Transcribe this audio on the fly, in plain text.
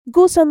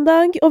God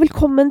søndag, og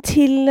velkommen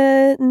til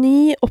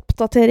ny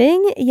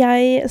oppdatering.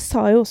 Jeg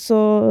sa jo også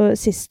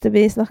sist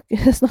vi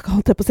snakket,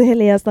 holdt jeg på å si,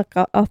 eller jeg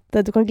snakket,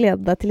 at du kan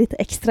glede deg til litt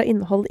ekstra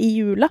innhold i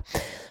jula.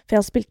 For jeg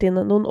har spilt inn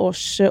noen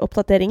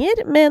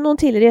årsoppdateringer med noen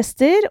tidligere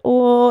gjester,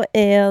 og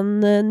en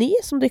ny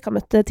som du ikke har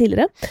møtt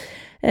tidligere,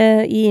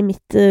 i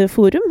mitt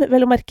forum,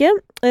 vel å merke.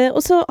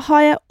 Og så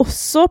har jeg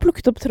også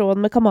plukket opp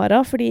tråden med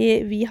Kamara,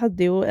 fordi vi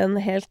hadde jo en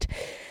helt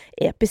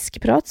episk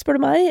prat, spør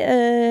du meg,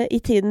 i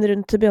tiden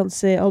rundt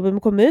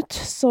Beyoncé-albumet kom ut,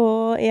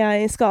 så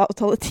jeg skal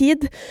avtale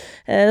tid,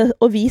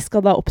 og vi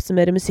skal da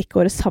oppsummere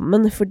musikkåret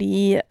sammen,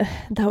 fordi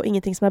det er jo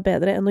ingenting som er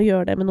bedre enn å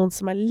gjøre det med noen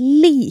som er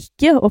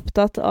like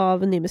opptatt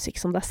av ny musikk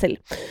som deg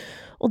selv.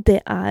 Og det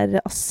er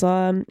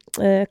altså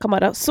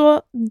Kamara. Så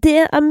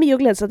det er mye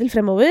å glede seg til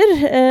fremover.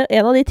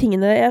 En av de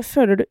tingene jeg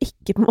føler du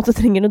ikke på en måte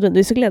trenger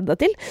nødvendigvis å glede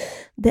deg til,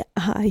 det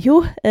er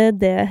jo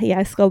det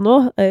jeg skal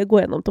nå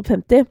gå gjennom topp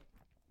 50.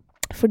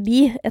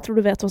 Fordi jeg tror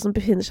du vet hva som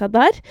befinner seg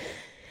der.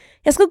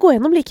 Jeg skal gå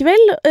gjennom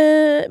likevel,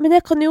 men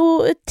jeg kan jo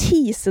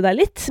tease deg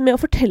litt med å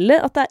fortelle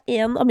at det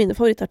er en av mine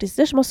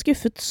favorittartister som har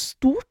skuffet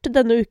stort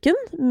denne uken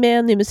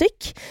med ny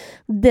musikk.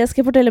 Det skal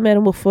jeg fortelle mer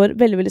om hvorfor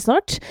veldig, veldig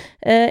snart.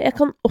 Jeg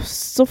kan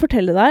også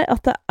fortelle deg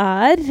at det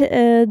er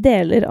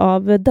deler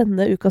av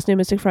denne ukas New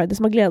Music Friday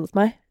som har gledet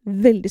meg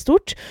veldig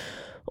stort,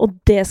 og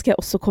det skal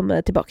jeg også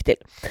komme tilbake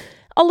til.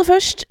 Aller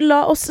først,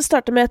 la oss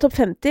starte med topp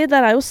 50.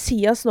 Der er jo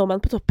Sia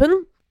Snowman på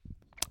toppen.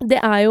 Det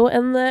er jo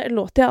en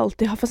låt jeg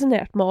alltid har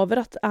fascinert meg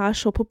over at er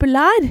så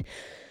populær,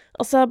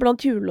 altså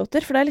blant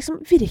julelåter, for det er liksom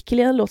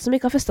virkelig en låt som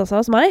ikke har festet seg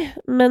hos meg,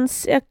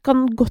 mens jeg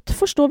kan godt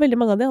forstå veldig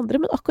mange av de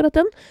andre, men akkurat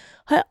den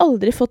har jeg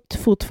aldri fått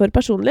fot for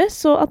personlig,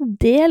 så at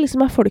det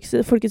liksom er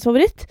folkets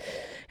favoritt,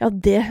 ja,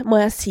 det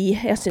må jeg si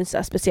jeg synes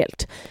er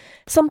spesielt.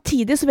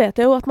 Samtidig så vet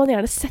jeg jo at man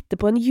gjerne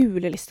setter på en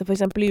juleliste for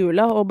eksempel i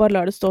jula, og bare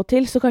lar det stå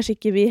til, så kanskje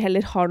ikke vi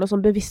heller har noe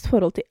sånn bevisst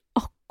forhold til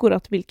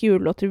akkurat hvilke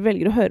julelåter vi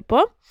velger å høre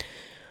på.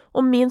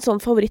 Og min sånn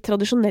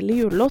favoritt-tradisjonelle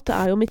julelåt, det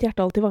er jo Mitt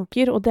hjerte alltid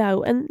vanker, og det er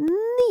jo en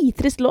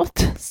nitrist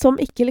låt, som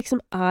ikke liksom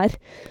er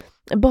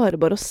bare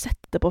å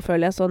sette på,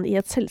 føler jeg, sånn i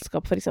et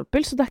selskap for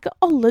eksempel. Så det er ikke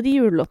alle de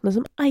julelåtene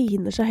som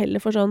egner seg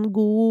heller for sånn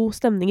god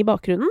stemning i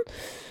bakgrunnen.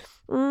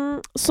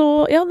 Så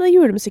ja, den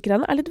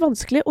julemusikkgreiene er litt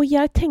vanskelig, og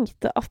jeg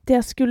tenkte at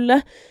jeg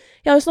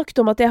har jo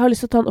snakket om at jeg har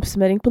lyst til å ta en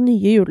oppsummering på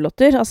nye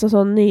julelåter, altså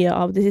sånn nye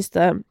av de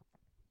siste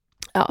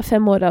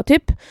 5 årene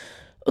typ.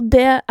 Og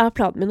det er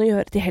planen min å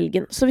gjøre til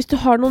helgen. Så hvis du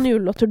har noen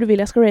julelåter du vil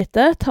jeg skal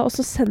rate, ta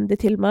også send de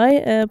til meg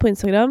på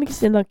Instagram,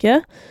 Kristine Danke,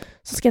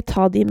 så skal jeg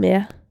ta de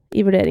med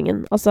i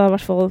vurderingen. Altså i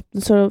hvert fall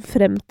så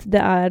fremt det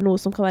er noe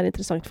som kan være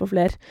interessant for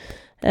flere.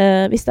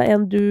 Hvis det er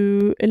en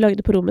du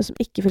lagde på rommet som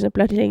ikke for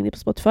eksempel er tilgjengelig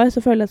på Spotify,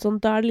 så føler jeg sånn,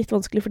 da er det litt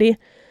vanskelig fordi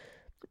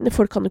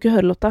folk kan jo ikke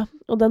høre låta,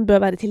 og den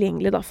bør være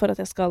tilgjengelig da, for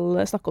at jeg skal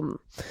snakke om den.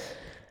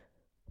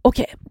 Ok,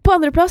 på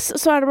andre plass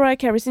så er det Mariah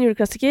Carey sin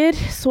juleklassiker,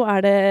 så er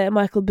det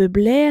Michael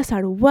Bublé, så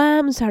er det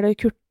Wham, så er det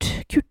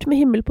Kurt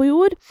med himmel på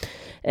jord,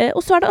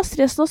 og så er det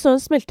Astrid S og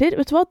Søren Smelter.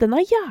 Vet du hva, den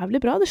er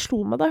jævlig bra, det slo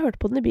meg da jeg hørte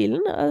på den i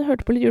bilen, jeg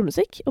hørte på litt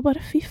julemusikk, og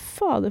bare fy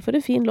fader for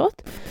en fin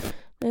låt.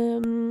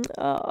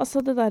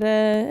 Altså det der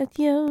et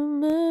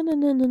hjem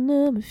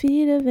med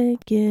 4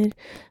 vegger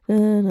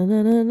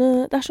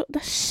det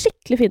er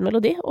skikkelig fin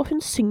melodi, og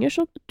hun synger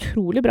så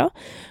utrolig bra,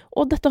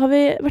 og dette har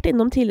vi vært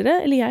innom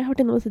tidligere, eller jeg har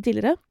vært innom dette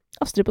tidligere,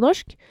 Astrid på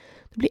norsk.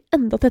 Det blir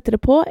enda tettere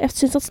på. Jeg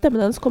synes at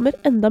stemmen hennes kommer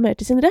enda mer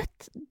til sin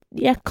rett.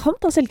 Jeg kan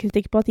ta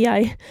selvkritikk på at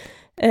jeg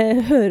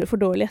hører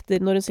for dårlig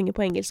etter når hun synger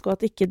på engelsk, og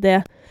at ikke det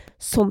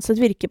sånn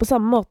sett virker på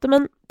samme måte,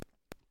 men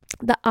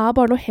det er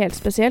bare noe helt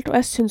spesielt, og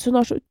jeg synes hun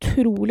har så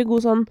utrolig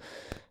god sånn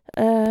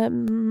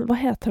hva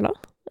heter det da?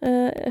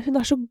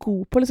 Hun er så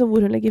god på liksom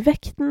hvor hun legger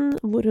vekten,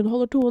 hvor hun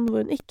holder tonen,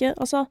 hvor hun ikke,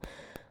 altså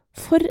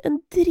for en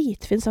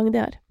dritfin sang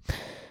det er.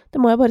 Det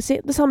må jeg bare si.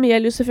 Det samme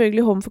gjelder jo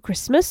selvfølgelig Home for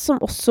Christmas, som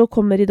også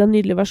kommer i den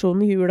nydelige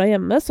versjonen Jula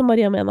hjemme, som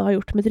Maria Mena har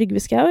gjort med Trygve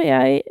Skau.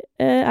 Jeg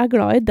er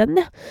glad i den,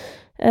 ja.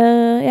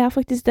 Jeg er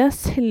faktisk det,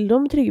 selv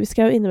om Trygve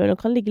Skau innimellom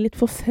kan ligge litt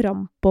for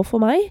frampå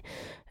for meg,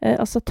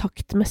 altså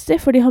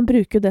taktmessig, fordi han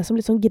bruker jo det som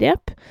litt sånn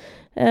grep.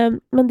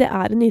 Men det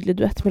er en nydelig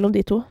duett mellom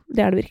de to.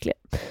 Det er det virkelig.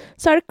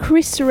 Så er det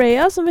Chris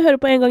Rea, som vi hører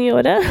på en gang i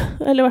året,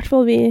 eller i hvert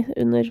fall vi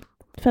under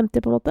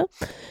 50 på en måte,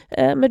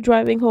 med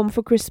Driving Home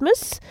for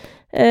Christmas.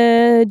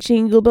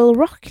 Jingle Bell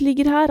Rock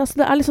ligger her.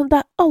 Altså det er liksom, det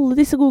er alle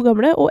disse gode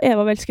gamle, og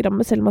Eva Welskram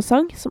med Selma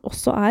Sang, som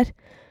også er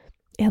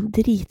en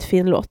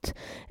dritfin låt.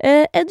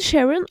 Ed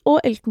Sheeran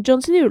og Elton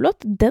John sin julelåt,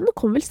 den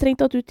kom vel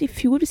strengt tatt ut i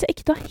fjor, hvis jeg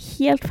ikke tar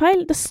helt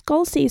feil. Det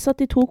skal sies at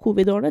de 2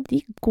 covid-årene,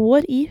 de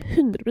går i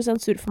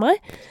 100% sur for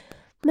meg.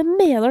 Men jeg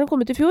mener den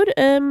kom ut i fjor.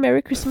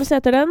 Merry Christmas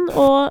heter den,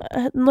 og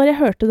når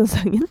jeg hørte den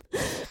sangen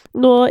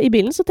nå i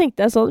bilen, så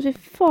tenkte jeg sånn, fy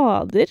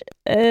fader,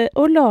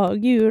 å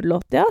lage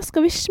julelåt, ja,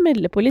 skal vi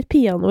smelle på litt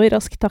piano i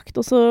rask takt,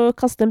 og så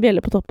kaste en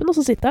bjelle på toppen, og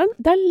så sitter den.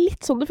 Det er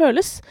litt sånn det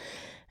føles.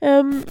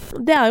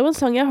 Det er jo en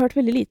sang jeg har hørt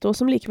veldig lite, og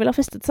som likevel har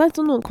festet seg,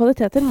 så noen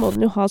kvaliteter må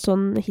den jo ha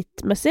sånn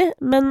hitmessig,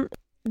 men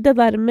det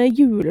der med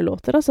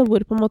julelåter, altså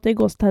hvor på en måte i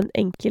gåstegn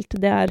enkelt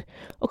det er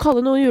å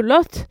kalle noe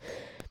julelåt,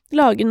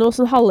 lage noe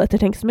sånn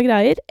halvettertenksomme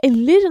greier,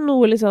 eller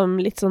noe liksom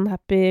litt sånn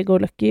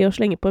happy-go-lucky og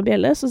slenge på en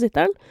bjelle, så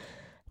sitter den.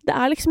 Det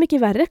liksom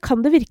ikke verre,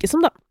 kan det virke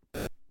som da.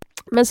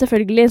 Men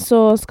selvfølgelig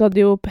så skal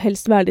det jo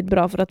helst være litt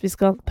bra for at vi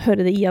skal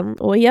høre det igjen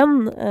og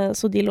igjen,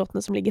 så de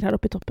låtene som ligger her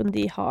oppe i toppen,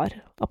 de har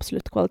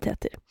absolutt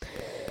kvaliteter.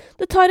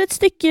 Det tar et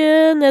stykke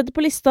ned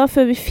på lista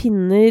før vi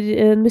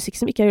finner musikk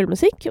som ikke er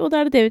julemusikk, og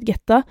da det David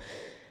Guetta,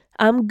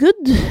 I'm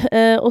Good,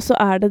 og så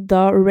det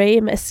da Ray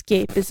med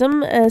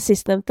Escapism.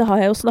 Sistnevnte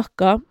har jeg jo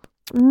snakket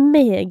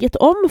meget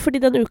om,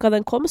 fordi den uka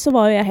den kom, så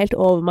var jo jeg helt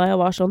over meg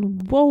og var sånn,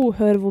 wow,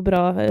 hør hvor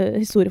bra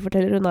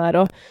historieforteller hun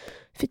og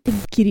fytti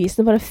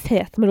grisen, bare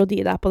fet melodi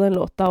det på den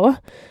låta også.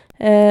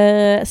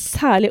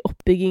 Særlig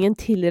oppbyggingen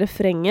til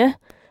refrenget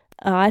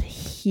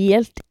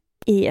helt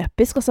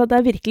episk, altså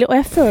det virkelig, og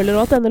jeg føler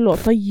også at denne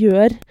låta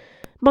gjør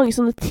mange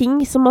sånne ting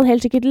som man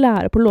helt sikkert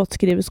lærer på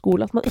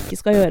låtskriverskole at man ikke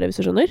skal gjøre, hvis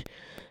du skjønner.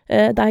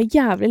 Det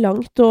jævlig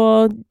langt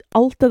og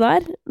alt det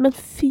der, men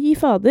fy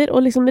fader,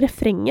 og liksom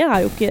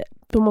refrenget jo ikke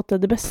på en måte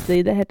det beste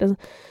i det hele.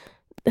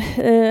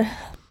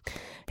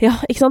 Ja,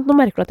 ikke sant? Nå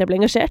merker du at jeg ble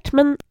engasjert,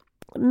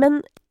 men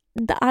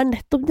det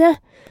nettopp det.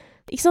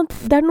 Ikke sant?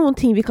 Det noen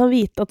ting vi kan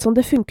vite at sånn,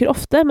 det funker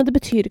ofte, men det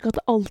betyr ikke at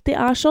det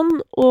alltid sånn,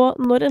 og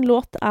når en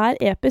låt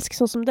episk,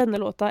 sånn som denne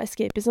låta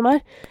Escapism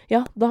ja,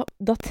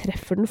 da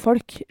treffer den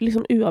folk,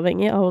 liksom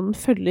uavhengig av om den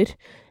følger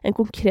en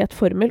konkret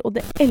formel, og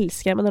det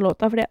elsker jeg med den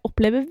låta, for jeg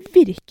opplever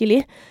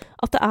virkelig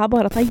at det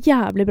bare at det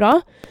jævlig bra,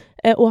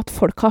 og at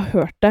folk har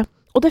hørt det.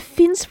 Og det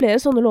finnes flere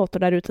sånne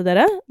låter der ute,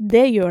 dere.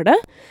 Det gjør det.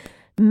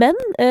 Men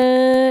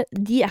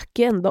de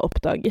ikke enda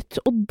oppdaget,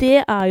 og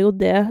det jo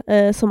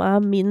det som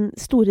min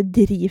store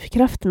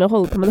drivkraft med å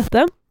holde på med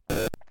dette.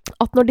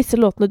 At når disse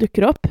låtene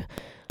dukker opp,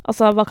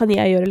 altså hva kan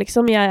jeg gjøre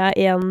liksom? Jeg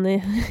en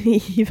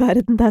i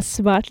verden, det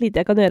svært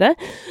lite jeg kan gjøre,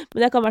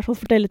 men jeg kan i hvert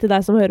fall fortelle til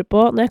deg som hører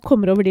på, når jeg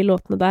kommer over de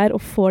låtene der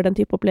og får den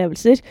type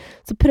opplevelser,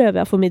 så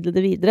prøver jeg å formidle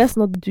det videre,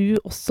 sånn at du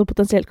også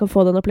potensielt kan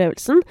få den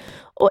opplevelsen,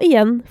 og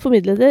igjen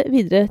formidle det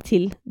videre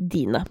til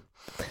dine.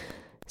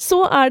 Så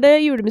det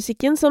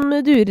julemusikken som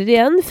durer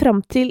igjen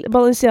frem til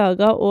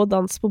Balenciaga og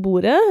Dans på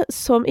bordet,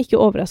 som ikke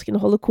overraskende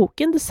holder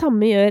koken. Det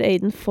samme gjør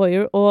Aiden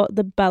Foyer og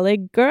The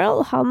Ballet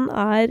Girl. Han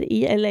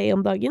i LA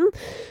om dagen,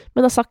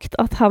 men har sagt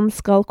at han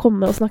skal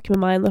komme og snakke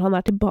med meg når han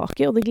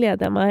tilbake, og det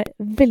gleder jeg meg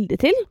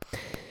veldig til.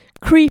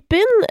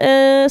 Creepin',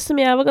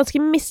 som jeg var ganske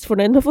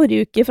misfornøyd med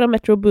forrige uke fra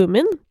Metro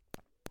Boomin,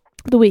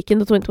 The Weeknd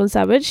og 21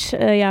 Savage.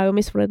 Jeg jo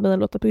misfornøyd med den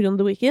låta på grunn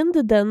av The Weeknd.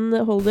 Den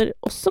holder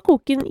også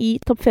koken i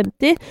topp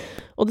 50,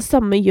 og det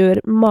samme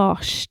gjør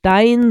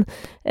Marstein.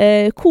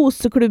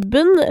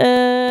 Koseklubben,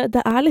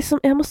 det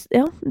liksom,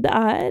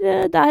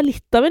 det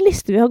litt av en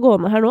liste vi har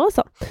gående her nå,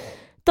 altså.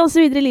 Danse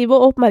videre i livet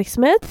og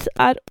oppmerksomhet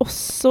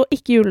også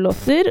ikke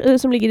julelåter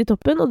som ligger i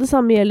toppen, og det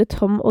samme gjelder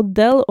Tom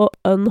Odell og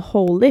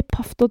Unholy,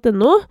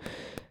 paff.no.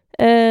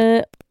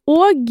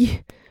 Og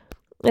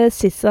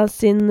Sissa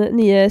sin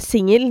nye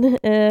single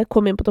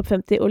kom inn på topp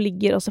 50 og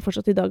ligger altså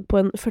fortsatt i dag på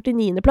en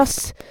 49.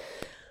 plass.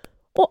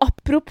 Og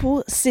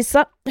apropos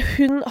Sissa,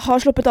 hun har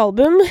sluppet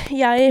album.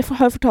 Jeg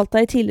har fortalt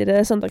deg i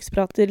tidligere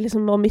søndagsprater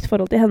liksom, om mitt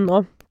forhold til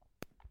henne og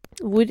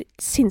hvor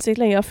sinnssykt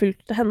lenge jeg har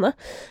fulgt henne.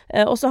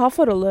 Og så har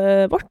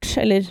forholdet vårt,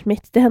 eller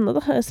mitt til henne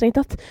da, strengt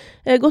tatt,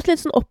 gått litt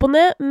sånn opp og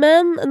ned,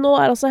 men nå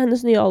altså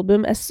hennes nye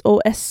album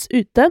SOS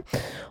ute,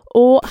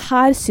 og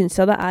her synes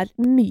jeg det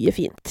mye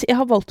fint. Jeg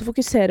har valgt å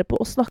fokusere på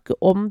å snakke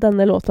om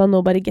denne låta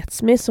Nobody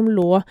Gets Me, som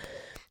lå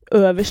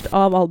øverst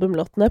av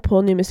albumlåtene på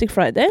New Music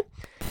Friday.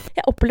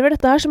 Jeg opplever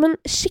dette her som en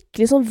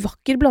skikkelig sånn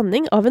vakker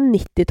blanding av en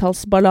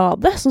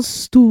 90-tallsballade, sånn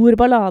stor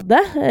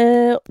ballade.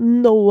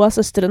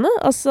 Noah-søstrene,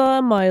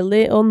 altså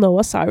Miley og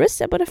Noah Cyrus.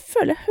 Jeg bare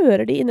føler jeg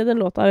hører de inn i den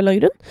låta av en lang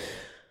grunn.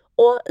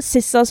 Og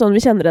Sissa, sånn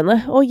vi kjenner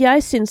henne. Og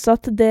jeg synes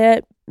at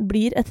det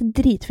blir et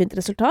dritfint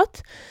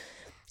resultat.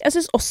 Jeg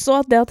synes også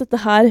at det at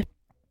dette her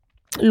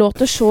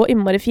låter så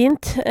innmari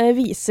fint,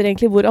 viser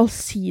egentlig hvor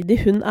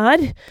allsidig hun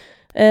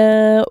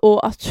og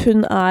at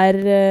hun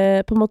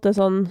på en måte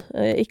sånn,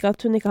 ikke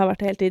at hun ikke har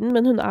vært det hele tiden,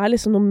 men hun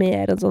liksom noe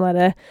mer enn sånn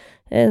der,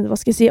 hva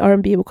skal jeg si,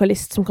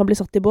 R&B-vokalist som kan bli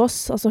satt i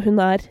bås. Altså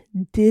hun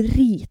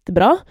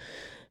dritbra,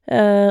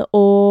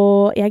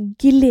 og jeg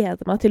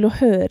gleder meg til å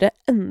høre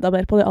enda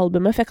mer på det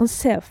albumet, for jeg kan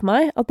se for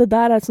meg at det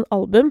der et sånt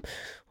album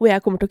hvor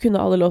jeg kommer til å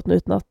kunne alle låtene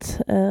utenat,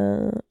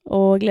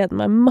 og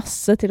gleder meg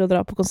masse til å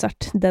dra på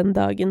konsert den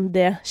dagen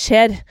det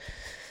skjer.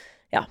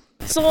 Ja,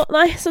 så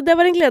det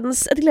var et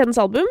gledens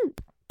album.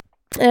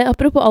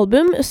 Apropos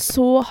album,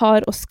 så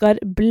har Oscar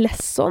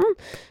Blesson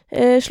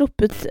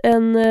sluppet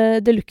en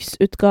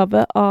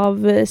deluxe-utgave av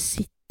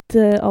sitt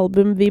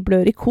album Vi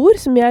blør i kor,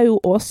 som jeg jo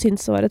også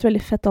synes var et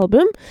veldig fett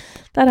album.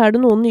 Der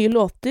det noen nye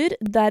låter,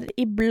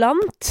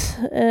 deriblant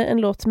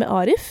en låt med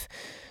Arif,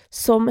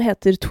 som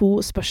heter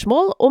To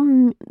spørsmål, og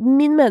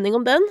min mening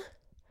om den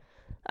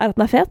at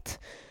den fet.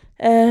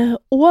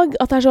 Og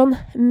at det sånn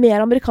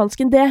mer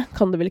amerikansk enn det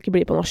kan det vel ikke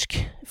bli på norsk,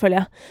 føler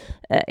jeg.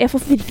 Jeg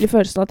får virkelig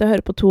følelsen at jeg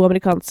hører på to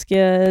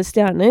amerikanske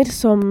stjerner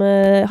som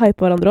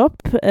hyper hverandre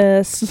opp,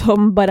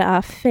 som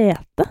bare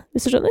fete,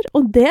 hvis du skjønner.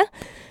 Og det,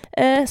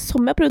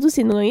 som jeg har prøvd å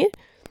si noen ganger,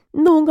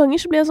 noen ganger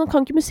så blir jeg sånn,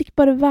 kan ikke musikk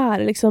bare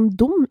være liksom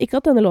dum?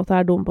 Ikke at denne låta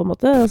dum på en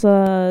måte, altså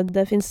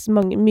det finnes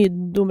mye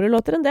dummere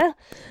låter enn det.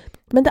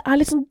 Men det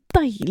litt sånn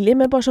deilig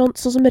med bare sånn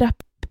som rap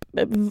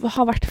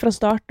har vært fra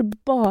start,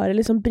 bare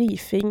liksom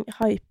briefing,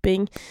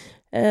 hyping,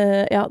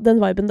 ja, den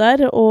viben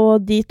der,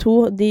 og de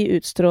to, de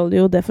utstråler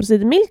jo det for å si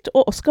det mildt,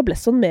 og Oscar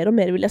Blesson mer og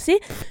mer vil jeg si.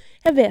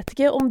 Jeg vet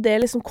ikke om det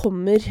liksom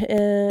kommer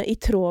i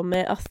tråd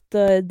med at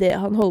det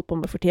han holder på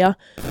med for tida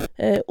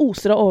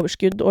oser av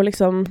overskudd, og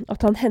liksom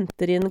at han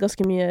henter inn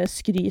ganske mye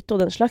skryt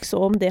og den slags,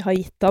 og om det har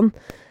gitt han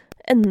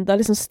enda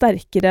liksom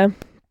sterkere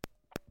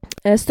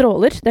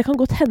stråler. Det kan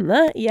godt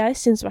hende. Jeg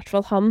synes i hvert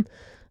fall han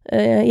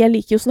jeg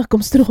liker jo å snakke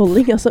om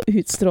stråling, altså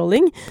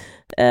utstråling,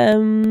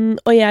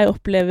 og jeg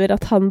opplever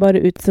at han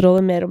bare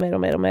utstråler mer og mer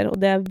og mer og mer, og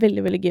det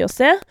veldig, veldig gøy å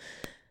se.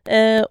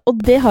 Og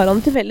det har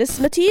han til felles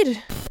med Tyr,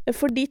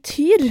 fordi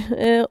Tyr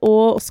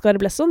og Oscar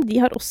Blesson, de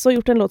har også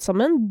gjort en låt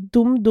sammen,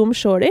 Dum Dum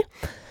Shorty.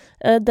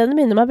 Den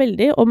minner meg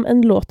veldig om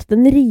en låt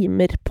den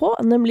rimer på,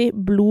 nemlig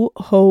Blue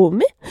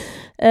Homie.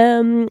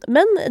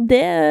 Men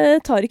det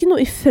tar ikke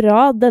noe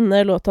ifra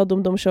denne låta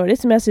Dum Dum Shorty,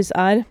 som jeg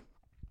synes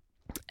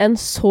en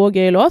så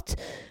gøy låt.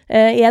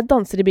 Jeg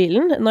danser i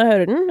bilen når jeg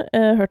hører den.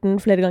 Hørt den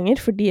flere ganger,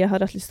 fordi jeg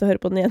har hatt lyst til å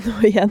høre på den igjen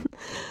og igjen.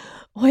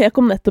 Og jeg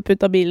kom nettopp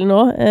ut av bilen nå,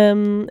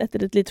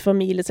 etter et lite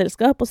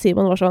familieselskap, og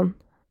Simon var sånn,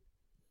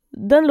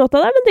 den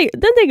låta der,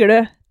 den digger du.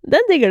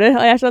 Den digger du.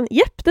 Og jeg sånn,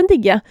 jepp, den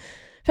digger jeg.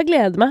 For jeg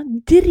gleder meg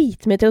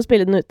dritmye til å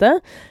spille den ute,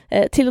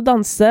 til å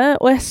danse,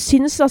 og jeg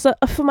synes, altså,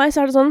 for meg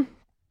så det sånn,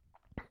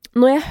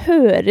 når jeg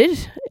hører,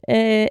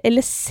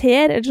 eller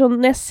ser, eller sånn,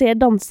 når jeg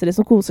ser dansere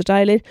som koser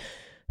seg, eller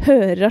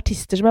hører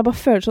artister som jeg bare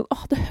føler sånn,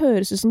 det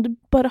høres ut som du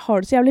bare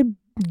har det så jævlig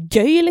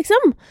gøy,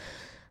 liksom.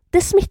 Det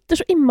smitter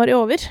så innmari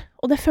over,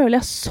 og det føler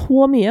jeg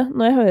så mye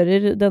når jeg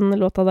hører den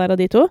låta der av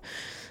de to.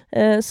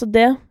 Så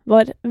det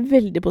var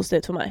veldig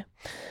positivt for meg.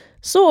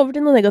 Så over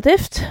til noe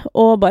negativt,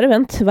 og bare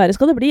vent, verre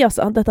skal det bli,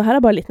 altså. Dette her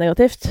bare litt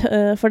negativt,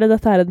 for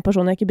dette en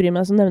person jeg ikke bryr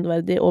meg så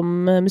nevneverdig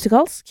om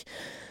musikalsk.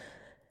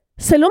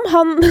 Selv om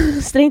han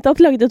strengt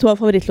tatt lagde to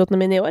av favorittlåtene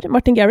mine i år,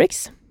 Martin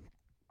Garrix.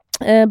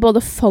 Både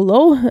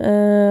Follow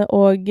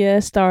og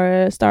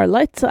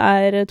Starlight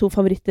to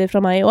favoritter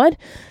fra meg i år.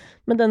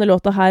 Men denne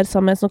låta her,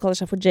 sammen med en som kaller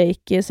seg for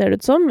Jake, ser det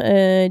ut som,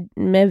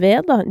 med V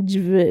da,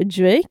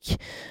 Drake,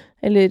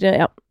 eller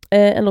ja,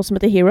 en låt som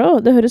heter Hero.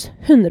 Det høres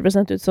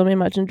 100% ut som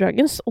Imagine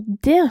Dragons, og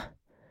det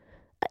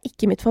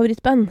ikke mitt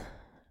favorittband.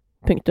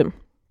 Punktum.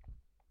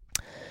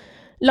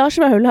 Lars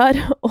Vaular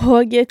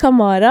og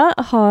Kamara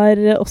har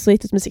også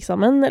gitt ut musikk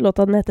sammen.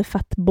 Låta den heter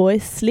Fatboy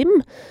Slim.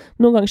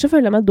 Noen ganger så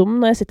føler jeg meg dum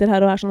når jeg sitter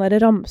her og sånn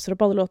der ramser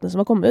opp alle låtene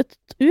som har kommet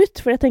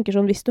ut, for jeg tenker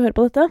sånn, hvis du hører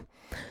på dette,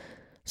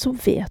 så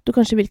vet du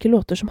kanskje hvilke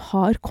låter som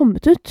har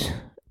kommet ut.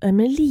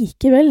 Men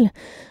likevel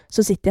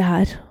så sitter jeg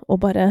her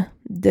og bare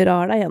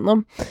drar deg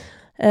gjennom.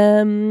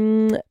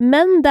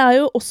 Men det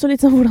jo også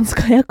litt sånn, hvordan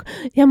skal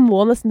jeg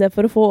må nesten det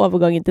for å få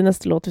overgangen til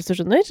neste låt, hvis du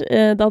skjønner.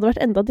 Det hadde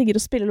vært enda diggere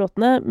å spille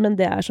låtene, men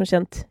det som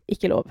kjent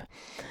ikke lov.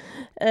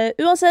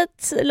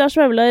 Uansett, Lars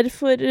Vaular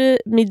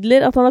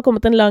formidler at han har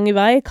kommet en lang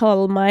vei,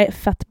 kall meg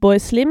Fatboy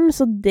Slim,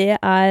 så det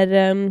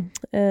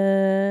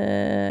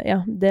ja,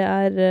 det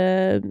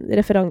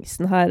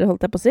referansen her,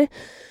 holdt jeg på å si.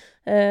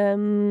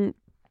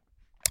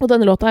 Og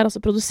denne låta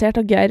altså produsert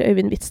av Geir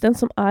Øyvind Hvitsten,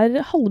 som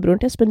halvbroren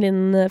til Espen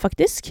Lind,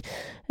 faktisk.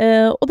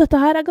 Og dette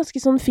her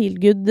ganske sånn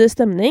feel-good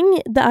stemning.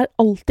 Det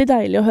alltid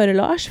deilig å høre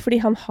Lars, fordi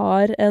han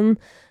har en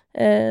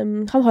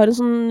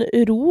sånn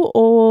ro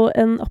og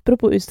en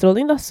apropos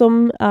utstråling da,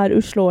 som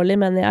uslåelig,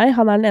 mener jeg.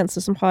 Han den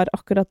eneste som har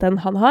akkurat den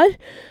han har.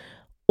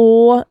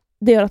 Og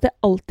det gjør at jeg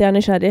alltid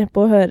nysgjerrig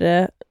på å høre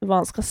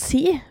hva han skal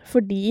si,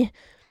 fordi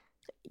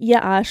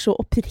jeg så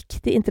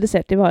oppriktig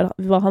interessert i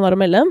hva han har å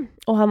melde,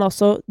 og han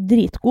også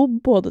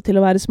dritgod både til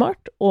å være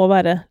smart og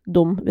være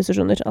dum, hvis du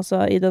skjønner.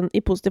 Altså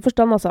i positiv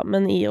forstand, altså,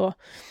 men i å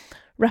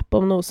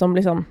rappe om noe som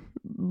liksom,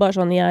 bare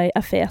sånn,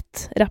 jeg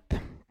fet rapp.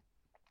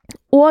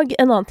 Og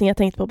en annen ting jeg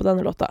tenkte på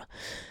denne låta.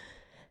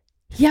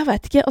 Jeg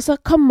vet ikke, altså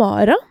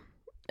Kamara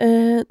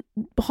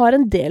har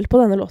en del på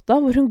denne låta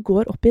hvor hun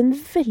går opp i en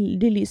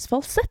veldig lys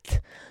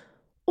falsett.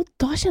 Og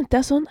da kjente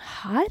jeg sånn,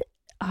 her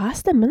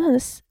stemmen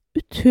hennes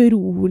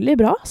utrolig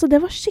bra, så det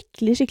var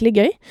skikkelig, skikkelig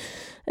gøy.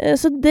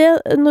 Så det,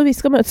 når vi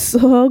skal møtes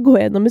og gå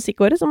gjennom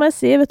musikkåret, så må jeg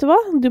si, vet du hva,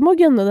 du må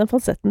gønne den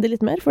falsetten din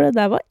litt mer, for det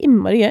der var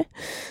innmari gøy.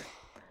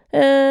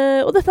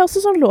 Og dette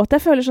også sånn låt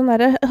jeg føler sånn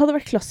der, hadde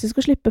vært klassisk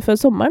å slippe før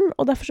sommeren,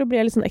 og derfor så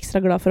blir jeg litt sånn ekstra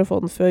glad for å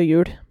få den før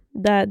jul.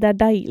 Det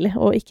deilig,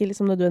 og ikke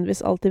liksom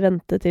nødvendigvis alltid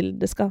vente til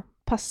det skal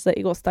passe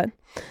i gåstegn.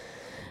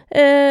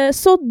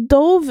 Så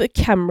Dove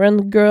Cameron,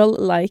 Girl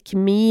Like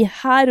Me.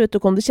 Her vet du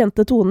kom det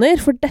kjente toner,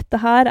 for dette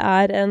her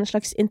en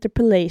slags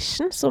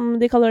interpellation, som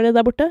de kaller det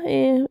der borte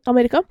i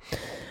Amerika,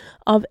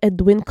 av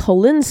Edwin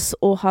Collins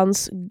og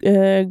hans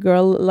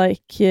Girl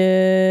Like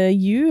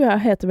You,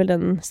 heter vel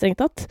den strengt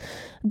tatt.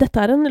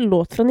 Dette en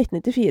låt fra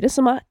 1994,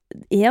 som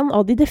en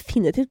av de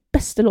definitivt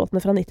beste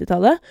låtene fra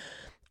 90-tallet.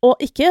 Og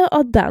ikke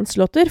av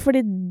dance-låter,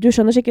 fordi du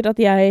skjønner sikkert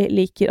at jeg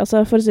liker,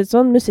 altså for å si det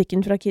sånn,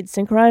 musikken fra Kids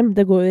in Crime,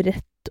 det går jo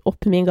rett helt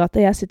opp min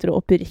gate. Jeg sitter og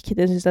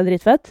oppriktig synes det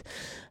dritfett.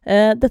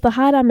 Dette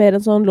her mer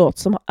en sånn låt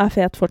som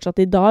fet fortsatt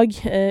i dag,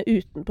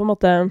 uten på en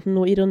måte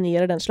noe ironi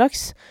eller den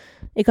slags.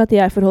 Ikke at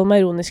jeg forholder meg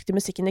ironisk til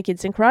musikken i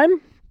Kids in Crime,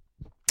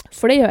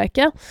 for det gjør jeg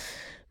ikke.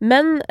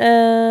 Men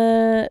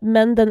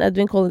den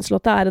Edwyn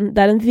Collins-låta det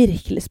en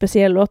virkelig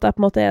spesiell låt. Det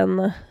på en måte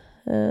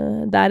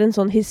det en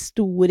sånn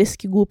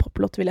historisk god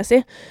poplåt, vil jeg si.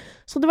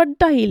 Så det var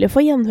deilig å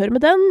få gjenhør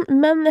med den,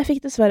 men jeg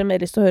fikk dessverre mer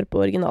lyst til å høre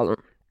på originalen.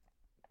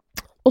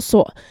 Og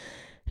så,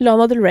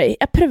 Lana Del Rey.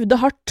 Jeg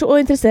prøvde hardt å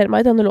interessere meg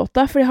i denne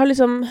låta, for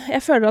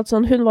jeg føler at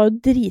sånn, hun var jo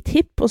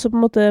drithipp, og så på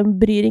en måte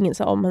bryr ingen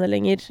seg om henne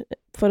lenger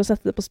for å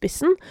sette det på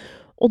spissen.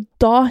 Og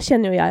da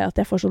kjenner jo jeg at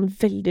jeg får sånn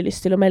veldig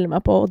lyst til å melde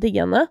meg på og digge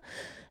henne.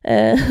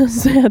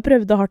 Så jeg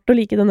prøvde hardt å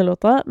like denne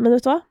låta, men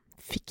vet du hva?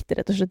 Fikk det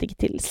rett og slett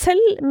ikke til.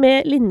 Selv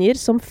med linjer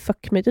som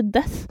Fuck Me to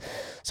Death,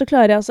 så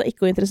klarer jeg altså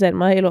ikke å interessere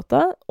meg i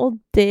låta, og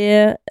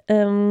det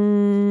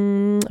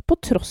på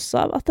tross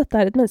av at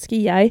dette et menneske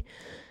jeg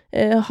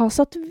har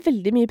satt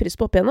veldig mye pris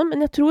på opp igjennom,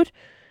 men jeg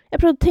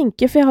prøvde å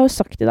tenke, for jeg har jo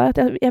sagt til deg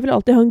at jeg vil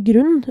alltid ha en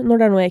grunn når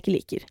det noe jeg ikke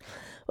liker.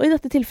 Og i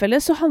dette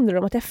tilfellet så handler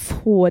det om at jeg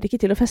får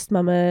ikke til å feste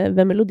meg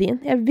ved melodien.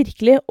 Jeg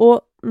virkelig, og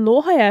nå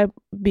har jeg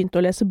begynt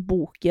å lese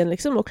bok igjen,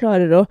 liksom, og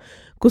klarer å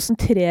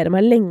konsentrere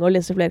meg lenge og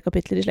lese flere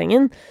kapitler i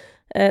slengen.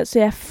 Så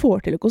jeg får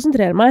til å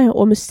konsentrere meg,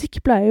 og musikk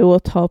pleier jo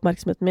å ta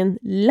oppmerksomheten min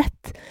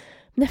lett.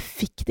 Men jeg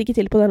fikk det ikke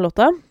til på den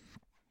låta,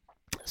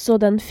 så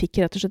den fikk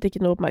rett og slett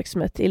ikke noe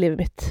oppmerksomhet i livet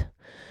mitt.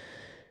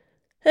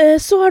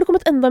 Så har det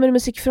kommet enda mer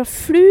musikk fra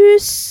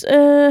Flus.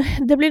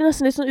 Det blir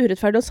nesten litt sånn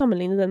urettferdig å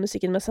sammenligne den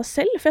musikken med seg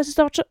selv, for jeg synes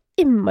det har vært så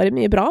innmari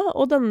mye bra,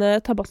 og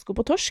denne Tabasco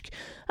på torsk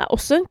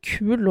også en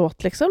kul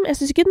låt, liksom. Jeg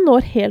synes ikke den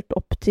når helt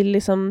opp til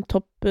liksom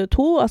topp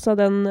 2, altså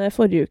den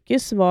forrige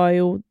ukes var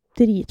jo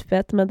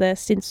dritfet med det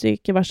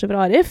sinnssyke verset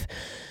fra Arif.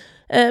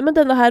 Men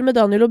denne her med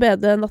Daniel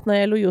Obede,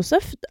 Nathanael og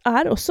Josef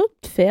også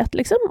fet,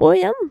 liksom. Og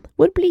igjen,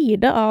 hvor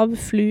blir det av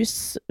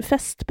Flus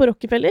fest på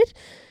Rockefeller?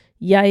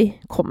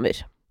 Jeg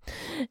kommer.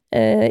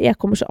 Jeg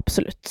kommer så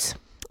absolutt.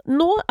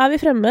 Nå vi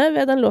fremme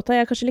ved den låta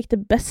jeg kanskje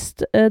likte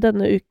best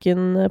denne uken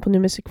på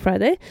New Music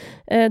Friday.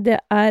 Det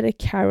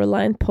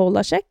Caroline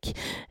Polachek.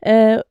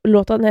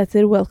 Låta den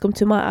heter Welcome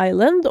to My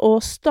Island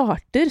og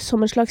starter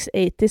som en slags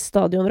 80s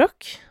stadionrock.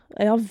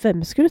 Ja,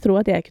 hvem skulle tro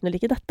at jeg kunne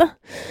like dette?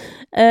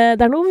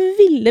 Det noen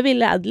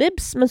ville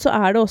adlibs, men så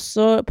det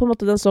også på en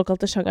måte den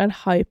såkalte sjangeren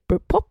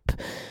hyperpop.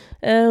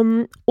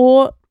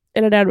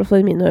 Eller det det i hvert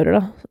fall i mine ører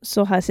da.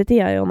 Så her sitter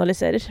jeg og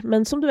analyserer.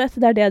 Men som du vet,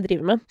 det det jeg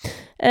driver med.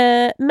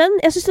 Men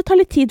jeg synes det tar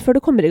litt tid før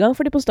det kommer i gang,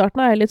 fordi på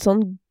starten jeg litt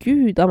sånn,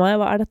 gud av meg,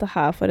 hva dette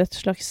her for et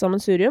slags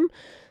sammensurium?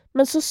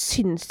 Men så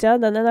synes jeg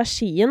den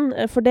energien,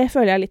 for det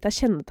føler jeg litt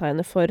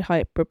kjennetegnet for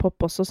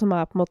hyperpop også, som på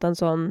en måte en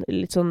sånn,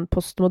 litt sånn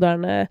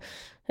postmoderne,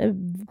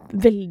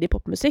 veldig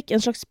popmusikk.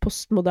 En slags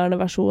postmoderne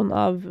versjon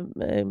av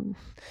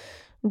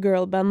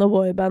girlband og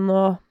boyband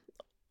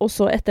og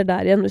så etter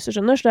der igjen, hvis du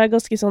skjønner. Så det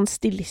ganske sånn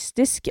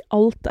stilistisk.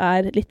 Alt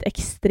litt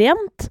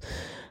ekstremt.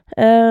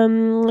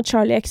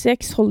 Charlie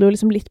XCX holder jo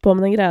liksom litt på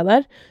med den greia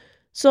der.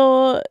 Så,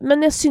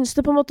 men jeg synes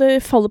det på en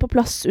måte faller på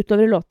plass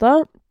utover i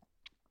låta.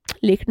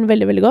 Liker den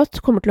veldig, veldig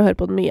godt. Kommer til å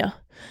høre på den mye.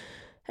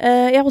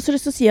 Jeg har også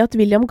lyst til å si at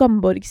William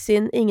Gamborg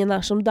sin Ingen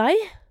som deg,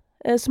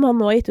 som han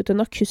nå har gitt ut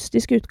en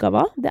akustisk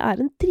utgave av, det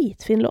en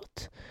dritfin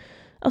låt.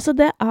 Altså,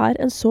 det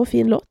en så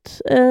fin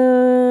låt.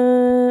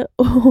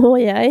 Og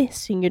jeg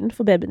synger den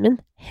for babyen min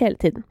hele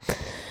tiden.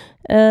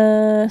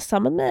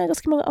 Sammen med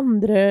ganske mange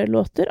andre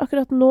låter.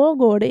 Akkurat nå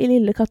går det i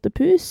Lille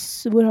Kattepus,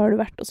 Hvor har du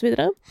vært, og så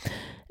videre.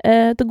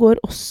 Det går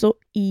også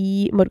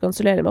i Morgan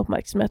Solele med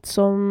oppmerksomhet,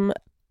 som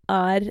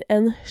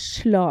en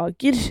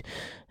slager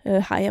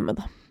her hjemme,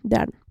 da. Det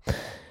den.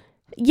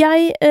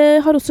 Jeg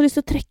har også lyst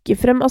til å trekke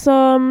frem,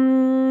 altså,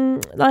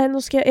 nei, nå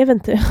skal jeg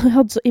vente, jeg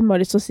hadde så innmari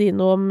lyst til å si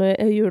noe om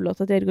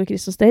julelåta til Erik og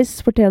Chris og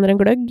Stace, fortjener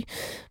en gløgg,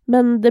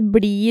 men det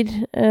blir,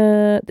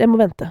 jeg må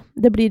vente,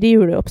 det blir i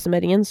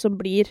juleoppsummeringen som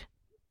blir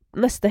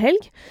neste helg.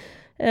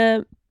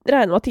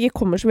 Regner med at det ikke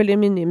kommer så veldig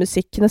mye ny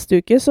musikk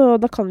neste uke, så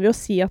da kan vi jo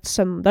si at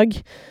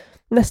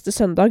neste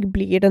søndag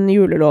blir den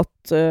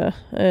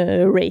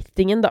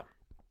julelåt-ratingen da.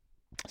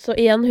 Så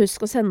igjen,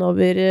 husk å send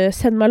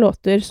meg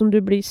låter som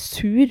du blir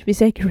sur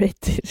hvis jeg ikke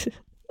rater.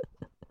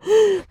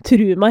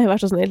 Tro meg,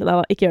 vær så snill. Nei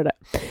da, ikke gjør det.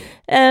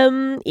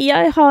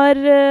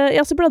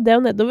 Så bladde jeg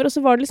jo nedover, og så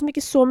var det liksom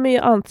ikke så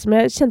mye annet som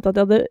jeg kjente at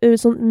jeg hadde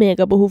sånn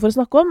megabehov for å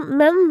snakke om,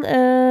 men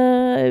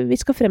vi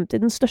skal frem til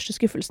den største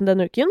skuffelsen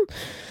denne uken.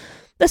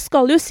 Det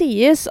skal jo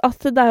sies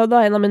at det jo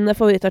da en av mine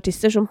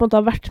favorittartister som på en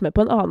måte har vært med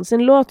på en annen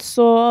sin låt,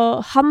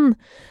 så han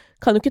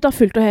kan jo ikke ta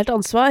fullt og helt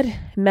ansvar,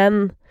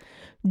 men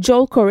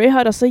Joel Corey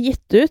har altså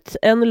gitt ut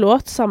en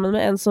låt sammen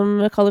med en som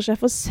kaller seg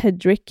for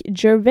Cedric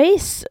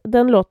Gervais.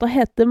 Den låta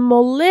heter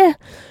Molly.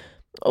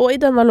 Og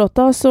i denne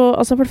låta,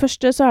 altså for det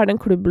første så det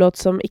en klubblåt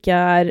som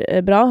ikke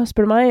bra,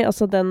 spør du meg.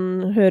 Altså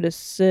den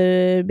høres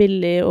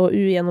billig og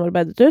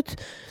ugjennomarbeidet ut.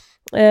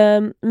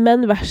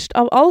 Men verst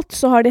av alt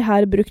så har de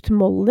her brukt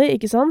Molly,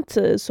 ikke sant,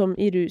 som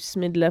i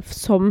rusmiddelet,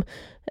 som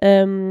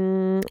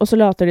og så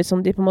later de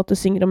som de på en måte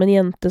synger om en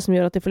jente som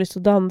gjør at de får lyst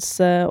til å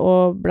danse, og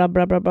bla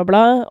bla bla bla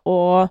bla,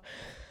 og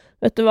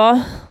vet du hva?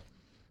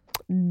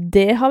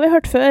 Det har vi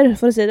hørt før,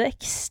 for å si det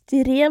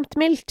ekstremt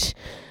mildt.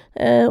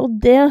 Og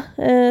det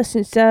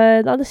synes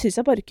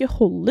jeg bare ikke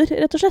holder,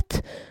 rett og slett.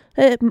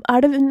 Er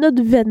det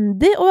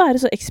nødvendig å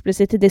være så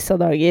eksplisitt i disse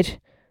dager?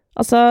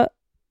 Altså,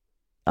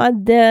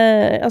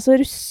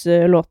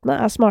 russelåtene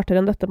er smartere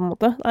enn dette, på en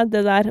måte. Nei,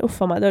 det der,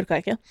 uffa meg, det orker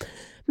jeg ikke.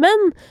 Men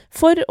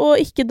for å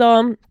ikke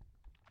da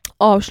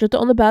avslutte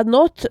on a bad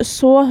note,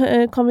 så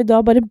kan vi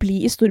da bare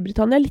bli i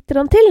Storbritannia litt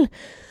grann til.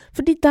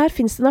 Fordi der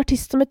finnes det en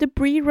artist som heter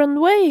Bree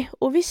Runway,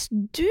 og hvis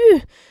du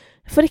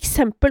for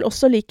eksempel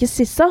også liker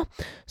Sissa,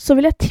 så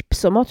vil jeg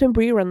tipse om at hun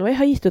Bree Runway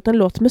har gitt ut en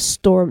låt med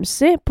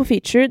Stormzy på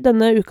feature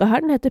denne uka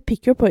her. Den heter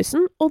Pick Your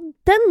Poison, og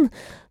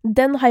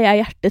den har jeg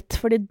hjertet,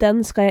 fordi den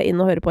skal jeg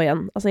inn og høre på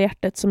igjen. Altså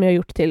hjertet som jeg har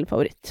gjort til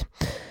favoritt.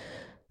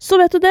 Så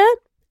vet du det,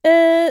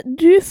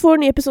 du får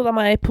en ny episode av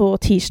meg på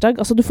tirsdag.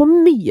 Altså du får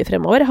mye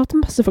fremover. Jeg har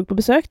hatt masse folk på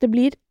besøk. Det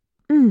blir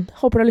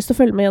håper du har lyst til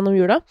å følge med gjennom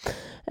jula.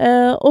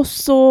 Og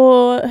så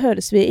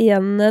høres vi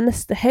igjen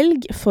neste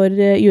helg for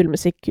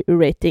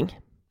julemusikk-rating.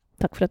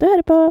 Takk for at du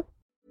hører på.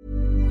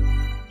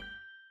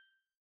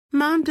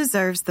 Mom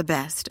deserves the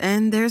best,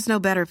 and there's no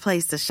better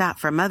place to shop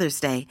for Mother's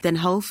Day than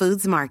Whole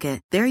Foods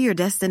Market. They're your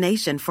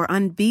destination for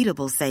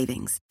unbeatable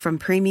savings, from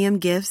premium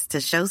gifts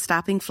to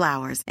show-stopping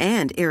flowers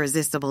and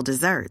irresistible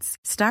desserts.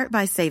 Start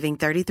by saving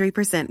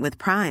 33% with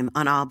Prime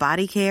on all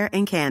body care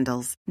and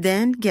candles.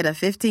 Then get a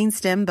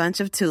 15-stem bunch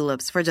of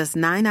tulips for just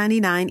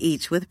 $9.99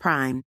 each with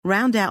Prime.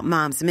 Round out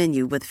Mom's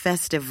menu with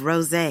festive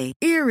rosé,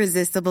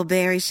 irresistible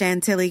berry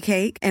chantilly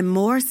cake, and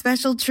more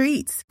special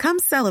treats. Come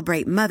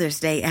celebrate Mother's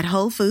Day at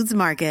Whole Foods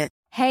Market.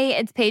 Hey,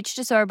 it's Paige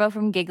DeSorbo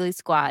from Giggly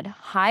Squad.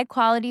 High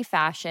quality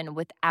fashion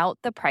without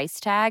the price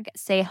tag.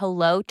 Say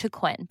hello to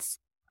Quince.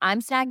 I'm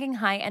snagging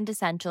high-end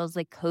essentials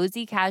like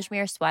cozy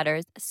cashmere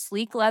sweaters,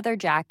 sleek leather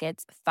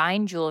jackets,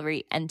 fine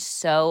jewelry, and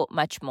so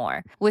much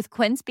more. With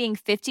Quince being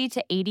 50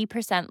 to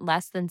 80%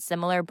 less than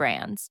similar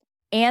brands.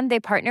 And they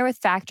partner with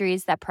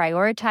factories that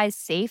prioritize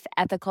safe,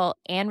 ethical,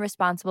 and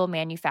responsible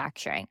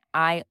manufacturing.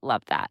 I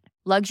love that.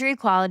 Luxury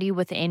quality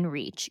within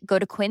reach. Go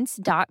to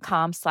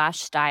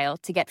quince.com/style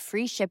to get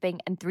free shipping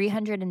and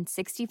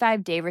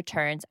 365-day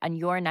returns on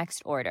your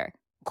next order.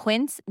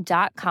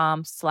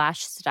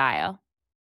 Quince.com/style.